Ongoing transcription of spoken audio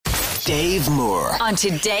Dave Moore on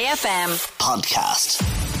Today FM podcast.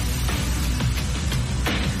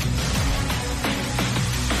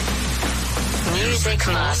 Music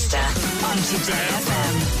Master on Today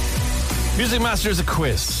FM. Music Master is a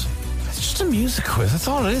quiz. It's just a music quiz. That's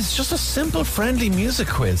all it is. It's just a simple, friendly music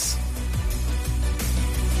quiz.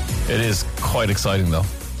 It is quite exciting, though.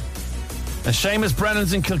 And Seamus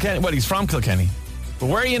Brennan's in Kilkenny. Well, he's from Kilkenny. But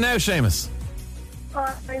where are you now, Seamus?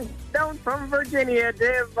 I'm down from Virginia,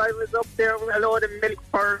 Dave. I was up there with a load of milk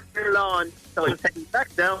for your lawn. So I'm heading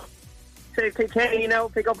back down to Kilkenny now,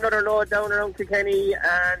 pick up another load down around Kilkenny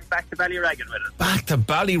and back to Ballyraggan with it. Back to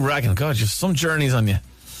Ballyraggan. God, you have some journeys on you.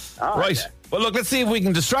 Oh, right. yeah. Well, look, let's see if we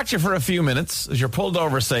can distract you for a few minutes as you're pulled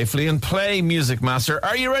over safely and play Music Master.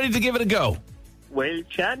 Are you ready to give it a go? Well,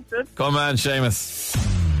 chances. Come on, Seamus.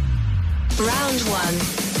 Round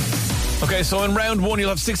one. Okay, so in round one, you'll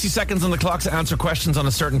have 60 seconds on the clock to answer questions on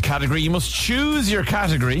a certain category. You must choose your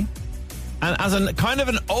category. And as a kind of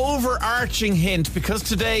an overarching hint, because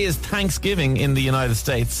today is Thanksgiving in the United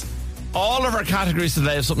States, all of our categories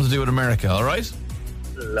today have something to do with America, all right?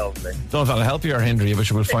 Lovely. Don't know if that'll help you or hinder you,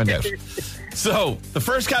 but we'll find out. So, the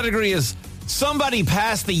first category is somebody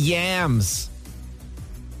pass the yams.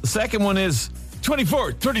 The second one is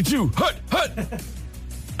 24, 32, hut, hut.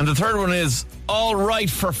 And the third one is all right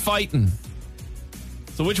for fighting.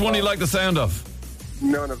 So which one do you like the sound of?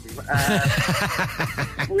 None of them.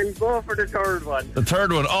 We'll go for the third one. The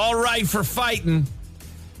third one, all right for fighting.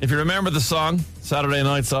 If you remember the song, Saturday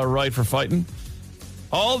Night's All Right for Fighting.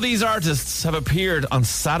 All these artists have appeared on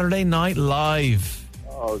Saturday Night Live.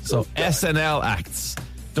 Oh, so SNL acts.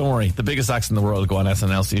 Don't worry, the biggest acts in the world go on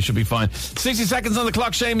SNL, so you should be fine. 60 seconds on the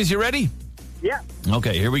clock, Seamus, you ready? Yeah.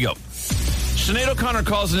 Okay, here we go. Sinead O'Connor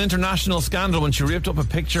caused an international scandal when she ripped up a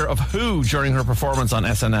picture of who during her performance on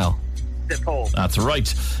SNL? The Pope. That's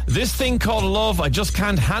right. This thing called love, I just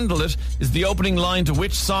can't handle it, is the opening line to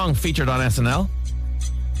which song featured on SNL?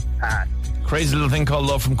 Pass. Crazy Little Thing Called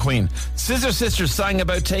Love from Queen. Scissor Sisters sang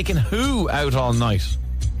about taking who out all night?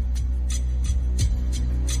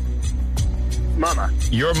 Mama.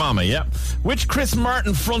 Your mama, yeah. Which Chris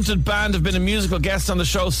Martin fronted band have been a musical guest on the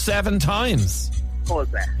show 7 times?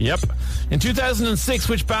 Coldplay. Yep. In 2006,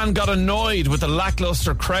 which band got annoyed with the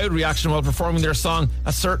lackluster crowd reaction while performing their song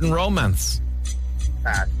A Certain Romance?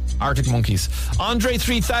 Pass. Arctic Monkeys. Andre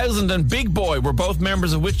 3000 and Big Boy were both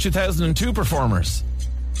members of which 2002 performers?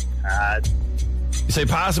 You say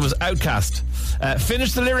pass, it was Outcast.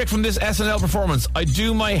 Finish the lyric from this SNL performance. I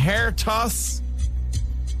do my hair toss.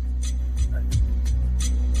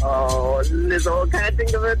 Oh, Lizzo, can't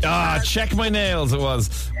think of it. Check my nails, it was.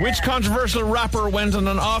 Yeah. Which controversial rapper went on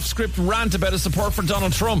an off-script rant about his support for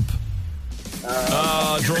Donald Trump?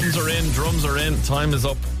 Drums are in. Time is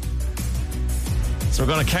up. So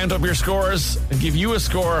we're going to count up your scores and give you a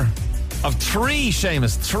score of 3,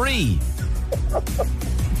 Seamus. 3.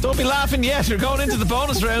 Don't be laughing yet. You're going into the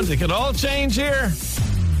bonus round. It can all change here.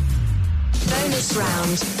 Bonus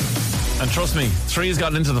round. And trust me, 3's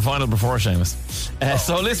gotten into the final before, Seamus.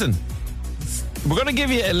 So listen, we're going to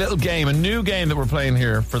give you a little game, a new game that we're playing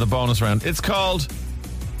here for the bonus round. It's called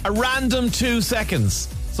a random 2 seconds.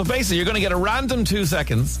 So basically, you're going to get a random 2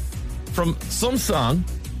 seconds from some song,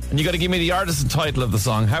 and you got to give me the artist and title of the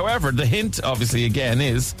song. However, the hint, obviously, again,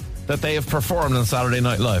 is that they have performed on Saturday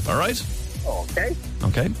Night Live. All right? Okay.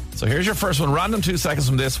 Okay. So here's your first one. Random 2 seconds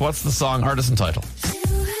from this. What's the song, artist and title?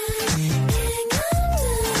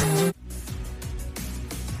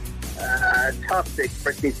 Toxic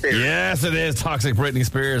Britney Spears. Yes, it is Toxic Britney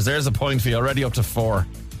Spears. There's a point for you. Already up to 4.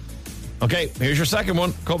 Okay, here's your second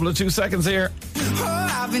one. Couple of 2 seconds here. Oh,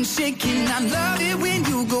 I've been shaking. I love it when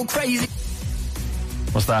you go crazy.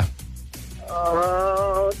 What's that?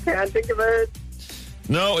 Oh, can't think of it.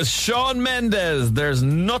 No, it's Shawn Mendes. There's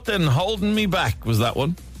Nothing Holding Me Back was that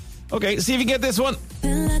one. Okay, see if you get this one.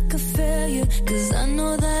 Like a failure, 'cause I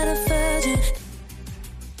know that I failed you.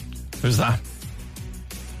 Who's that?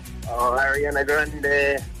 Oh, Ariana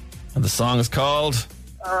Grande. And the song is called...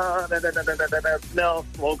 No,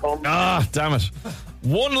 won't come. Damn it.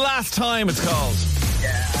 One Last Time it's called.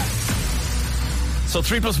 Yeah. So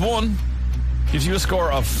 3 plus 1 gives you a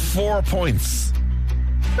score of 4 points.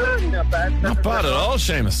 Not bad. Not bad at all,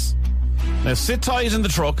 Seamus. Now sit tight in the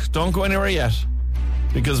truck. Don't go anywhere yet,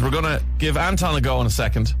 because we're going to give Anton a go in a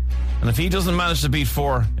second. And if he doesn't manage to beat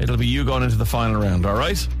 4, it'll be you going into the final round, all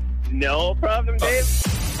right? No problem, Dave.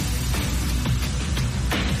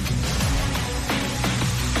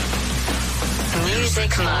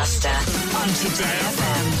 Music Master on Today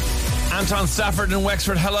FM. Anton Stafford in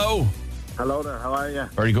Wexford, hello. Hello there, how are you?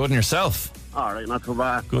 Very good, and yourself? All right, not too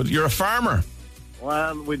bad. Good. You're a farmer?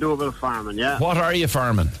 Well, we do a bit of farming, yeah. What are you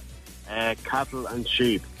farming? Cattle and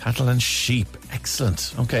sheep. Cattle and sheep.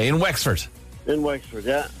 Excellent. Okay, in Wexford. In Wexford,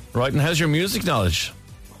 yeah. Right, and how's your music knowledge?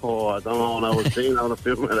 Oh, I don't know. I was seeing on a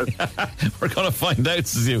few minutes. We're going to find out,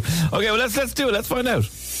 says you. Okay, well, let's do it. Let's find out.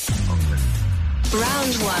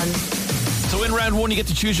 Round one. So in round one, you get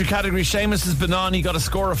to choose your category. Seamus has been on. He got a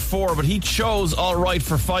score of 4, but he chose All Right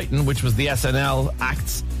for Fighting, which was the SNL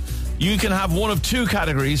acts. You can have one of 2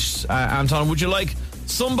 categories, Anton. Would you like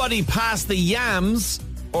Somebody Pass the Yams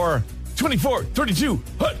or 24, 32,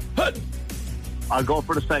 hut, hut? I'll go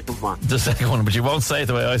for the second one. The second one, but you won't say it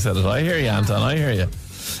the way I said it. I hear you, Anton. I hear you.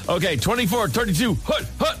 Okay, 24, 32, hut,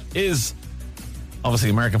 hut is obviously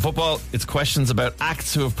American football. It's questions about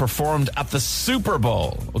acts who have performed at the Super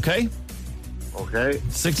Bowl. Okay? Okay.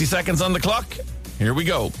 60 seconds on the clock. Here we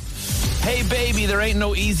go. Hey Baby, There Ain't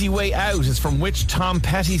No Easy Way Out is from which Tom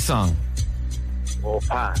Petty song? Oh,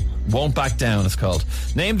 pass. Won't Back Down, it's called.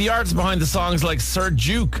 Name the artists behind the songs like Sir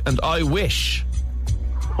Duke and I Wish.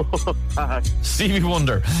 Pass. Stevie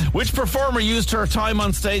Wonder. Which performer used her time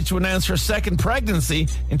on stage to announce her second pregnancy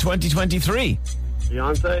in 2023?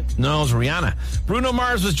 Beyonce? No, it was Rihanna. Bruno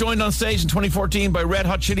Mars was joined on stage in 2014 by Red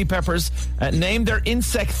Hot Chili Peppers. Name their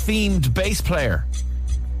insect-themed bass player.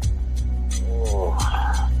 Oh.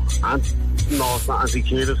 No, it's not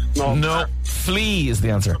Anti-Kiedis. No, Flea is the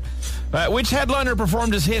answer. Which headliner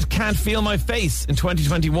performed his hit Can't Feel My Face in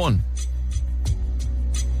 2021?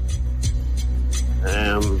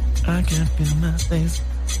 I can't feel my face.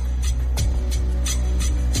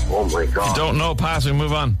 Oh my God. If you don't know, pass, we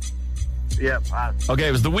move on. Yeah, pass. Okay,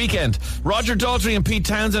 it was The Weeknd. Roger Daltrey and Pete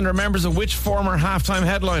Townsend are members of which former halftime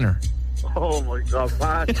headliner? Oh my God,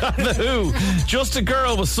 pass. The Who. Just a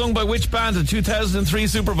Girl was sung by which band in 2003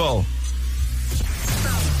 Super Bowl?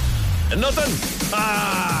 Nothing.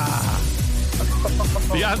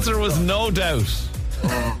 The answer was No Doubt.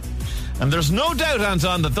 And there's no doubt,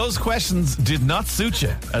 Anton, that those questions did not suit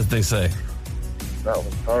you, as they say. That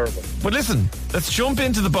was horrible. But listen, let's jump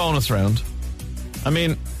into the bonus round. I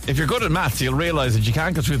mean, if you're good at maths, you'll realise that you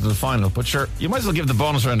can't go through to the final. But sure, you might as well give the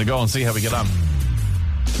bonus round a go and see how we get on.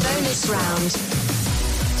 Bonus round.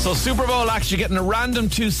 So Super Bowl acts, you're getting a random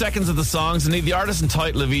 2 seconds of the songs and need the artist and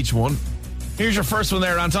title of each one. Here's your first one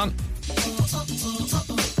there, Anton.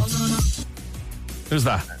 Who's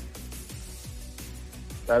that?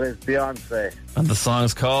 That is Beyonce. And the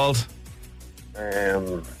song's called?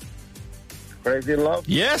 Crazy in Love?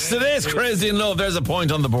 Yes, it is Crazy in Love. There's a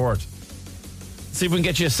point on the board. See if we can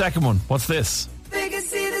get you a second one. What's this?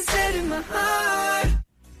 That's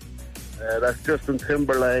Justin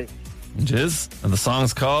Timberlake. It is. And the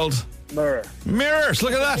song's called? Mirror. Mirrors.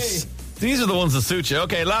 Look at that. These are the ones that suit you.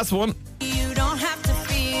 Okay, last one. You don't have to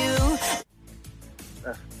feel.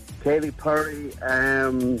 Katy Perry.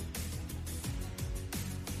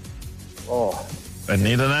 I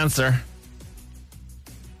need an answer.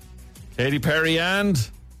 Katy Perry and...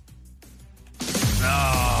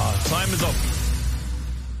 time is up.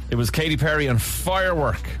 It was Katy Perry and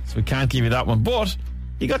Firework, so we can't give you that one. But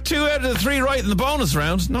you got 2 out of the 3 right in the bonus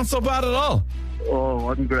round. Not so bad at all. Oh,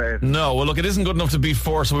 wasn't great. No, well, look, it isn't good enough to beat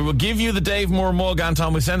 4, so we will give you the Dave Moore mug,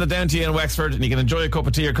 Anton. We send it down to you in Wexford, and you can enjoy a cup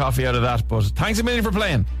of tea or coffee out of that. But thanks a million for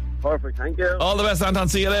playing. Perfect, thank you. All the best, Anton.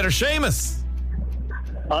 See you later. Seamus.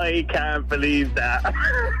 I can't believe that.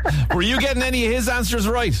 Were you getting any of his answers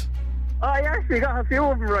right? I actually got a few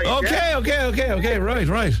of them right. Okay.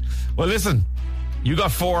 Right. Well, listen, you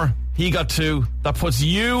got 4, he got 2. That puts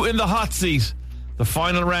you in the hot seat. The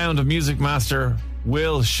final round of Music Master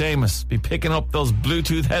will Seamus be picking up those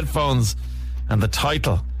Bluetooth headphones and the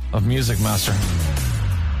title of Music Master.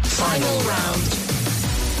 Final round.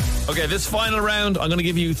 Okay, this final round, I'm going to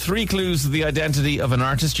give you 3 clues to the identity of an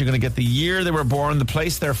artist. You're going to get the year they were born, the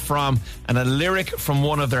place they're from, and a lyric from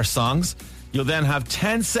one of their songs. You'll then have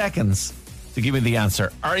 10 seconds to give me the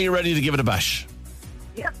answer. Are you ready to give it a bash?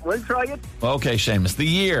 Yeah, we'll try it. Okay, Seamus. The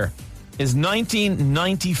year is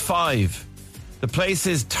 1995. The place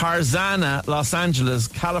is Tarzana, Los Angeles,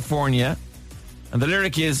 California. And the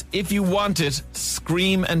lyric is, if you want it,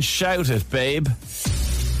 scream and shout it, babe.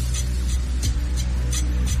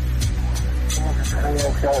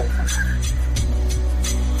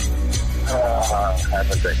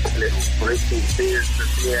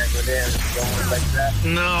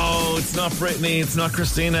 No, it's not Britney. It's not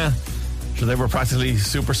Christina. Sure, they were practically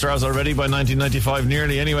superstars already by 1995,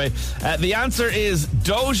 nearly anyway. The answer is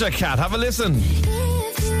Doja Cat. Have a listen.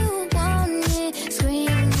 If you want it, scream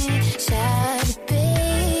it, shout it,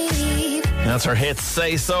 babe. That's her hit,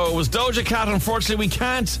 Say So. It was Doja Cat. Unfortunately, we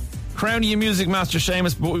can't crown you Music Master,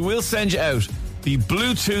 Seamus, but we will send you out the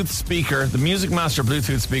Bluetooth speaker. The Music Master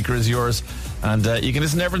Bluetooth speaker is yours, and you can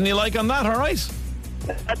listen to everything you like on that, all right?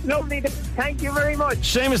 That's lovely. Thank you very much.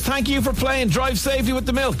 Seamus, thank you for playing. Drive safely with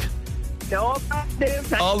the milk. No problem.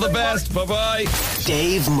 Thank All you the very best. Bye bye.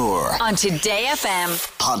 Dave Moore On Today FM.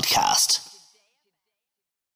 podcast.